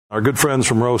Our good friends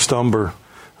from Roast Umber,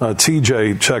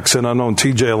 TJ checks in. I've known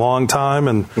TJ a long time,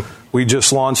 and we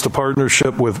just launched a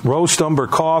partnership with Roast Umber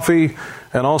Coffee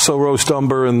and also Roast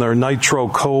Umber and their Nitro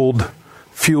Cold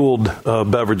Fueled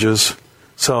beverages.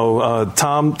 So,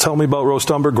 Tom, tell me about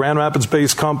Roast Umber, Grand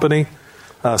Rapids-based company,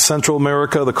 Central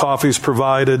America. The coffee's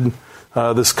provided.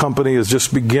 This company is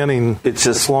just beginning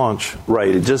its launch.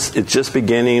 Right. It's just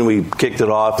beginning. We kicked it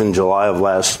off in July of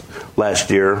last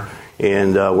year,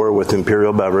 and we're with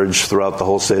Imperial Beverage throughout the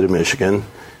whole state of Michigan.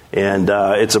 And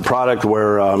it's a product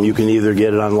where you can either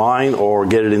get it online or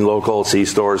get it in local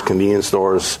C-stores, convenience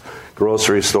stores,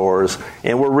 grocery stores.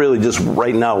 And we're really just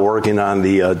right now working on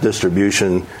the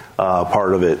distribution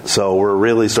part of it. So we're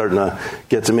really starting to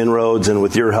get some inroads, and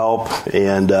with your help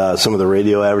and some of the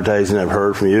radio advertising I've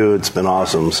heard from you, it's been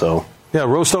awesome. So yeah,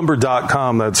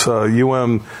 roastumber.com. That's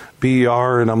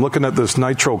UMBR, and I'm looking at this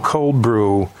Nitro Cold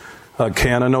Brew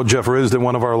can. I know Jeff Risden,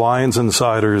 one of our Lions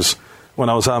insiders, when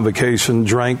I was on vacation,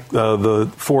 drank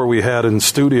the 4 we had in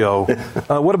studio.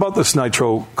 What about this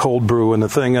Nitro Cold Brew and the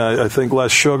thing? I think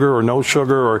less sugar or no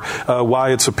sugar, or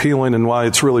why it's appealing and why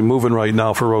it's really moving right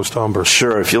now for Roast Umber.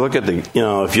 Sure. If you look at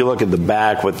the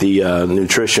back with the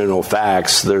nutritional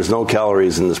facts, there's no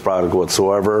calories in this product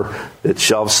whatsoever. It's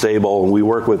shelf stable. We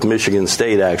work with Michigan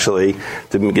State actually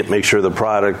to make sure the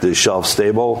product is shelf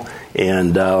stable.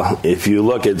 And if you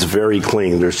look, it's very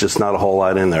clean. There's just not a whole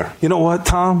lot in there. You know what,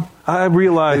 Tom? I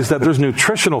realize that there's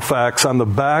nutritional facts on the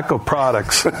back of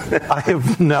products. I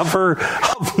have never,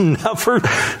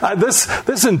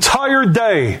 this entire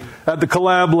day at the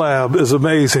Collab Lab is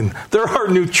amazing. There are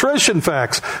nutrition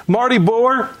facts. Marty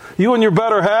Boer, you and your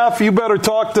better half, you better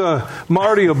talk to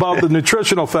Marty about the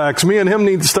nutritional facts. Me and him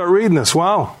need to start reading this.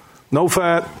 Wow. No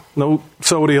fat, no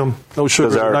sodium, no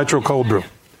sugar, Nitro Cold Brew.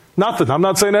 Nothing. I'm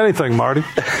not saying anything, Marty.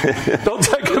 Don't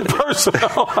take it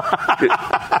personal.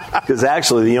 Because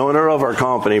actually, the owner of our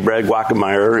company, Brad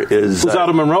Guacamire, who's out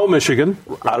of Monroe, Michigan.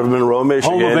 Out of Monroe,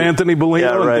 Michigan. Home of Anthony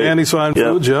Bellino and Danny Swine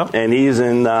Foods, yeah. And he's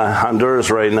in Honduras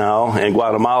right now, and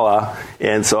Guatemala.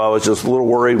 And so I was just a little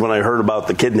worried when I heard about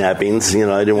the kidnappings. You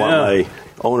know, I didn't want my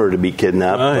owner to be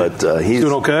kidnapped, but he's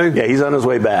doing okay. Yeah, he's on his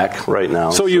way back right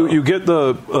now. So you get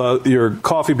your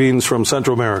coffee beans from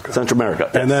Central America. Central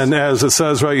America, yes. And then, as it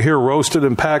says right here, roasted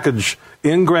and packaged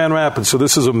in Grand Rapids. So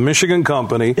this is a Michigan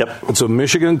company. Yep. It's a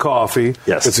Michigan coffee.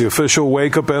 Yes. It's the official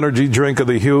Wake Up Energy drink of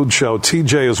the Huge Show.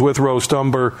 TJ is with Roast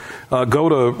Umber. Go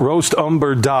to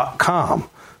roastumber.com.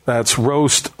 That's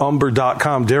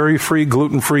roastumber.com. Dairy-free,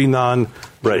 gluten-free, non-GMO.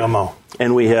 Right.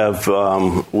 And we have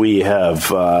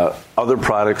other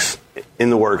products in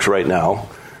the works right now.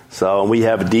 So we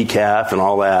have a decaf and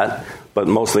all that, but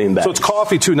mostly in bags. So it's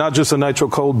coffee too, not just a Nitro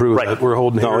Cold Brew that we're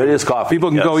holding here. No, it is coffee. People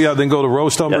can go to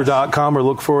roastumber.com or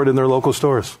look for it in their local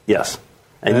stores. Yes.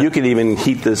 And you can even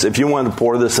heat this. If you want to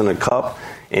pour this in a cup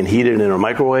and heat it in a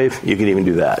microwave, you can even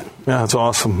do that. Yeah, that's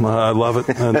awesome. I love it.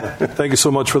 And thank you so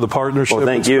much for the partnership. Well,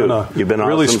 thank you. You've been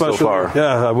really awesome special, so far.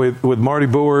 Yeah, with Marty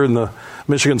Boer and the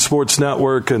Michigan Sports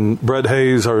Network and Brett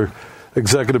Hayes, our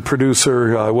executive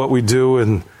producer, what we do,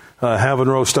 and having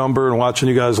Roast Umber and watching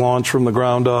you guys launch from the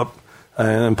ground up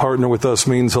and partner with us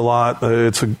means a lot.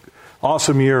 It's an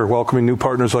awesome year welcoming new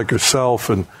partners like yourself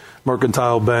and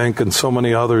Mercantile Bank and so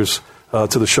many others to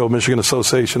the show, Michigan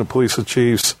Association of Police and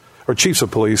Chiefs, or Chiefs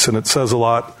of Police, and it says a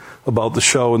lot about the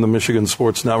show and the Michigan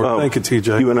Sports Network. Thank you,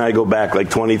 TJ. You and I go back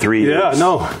like 23 years. Yeah,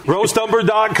 no.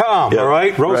 Roastumber.com, all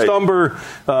right?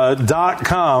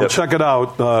 Roastumber.com. Check it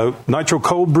out. Nitro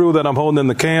Cold Brew that I'm holding in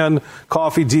the can,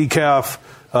 coffee, decaf.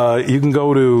 You can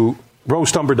go to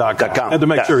roastumber.com. I had to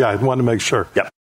make sure. I wanted to make sure. Yep.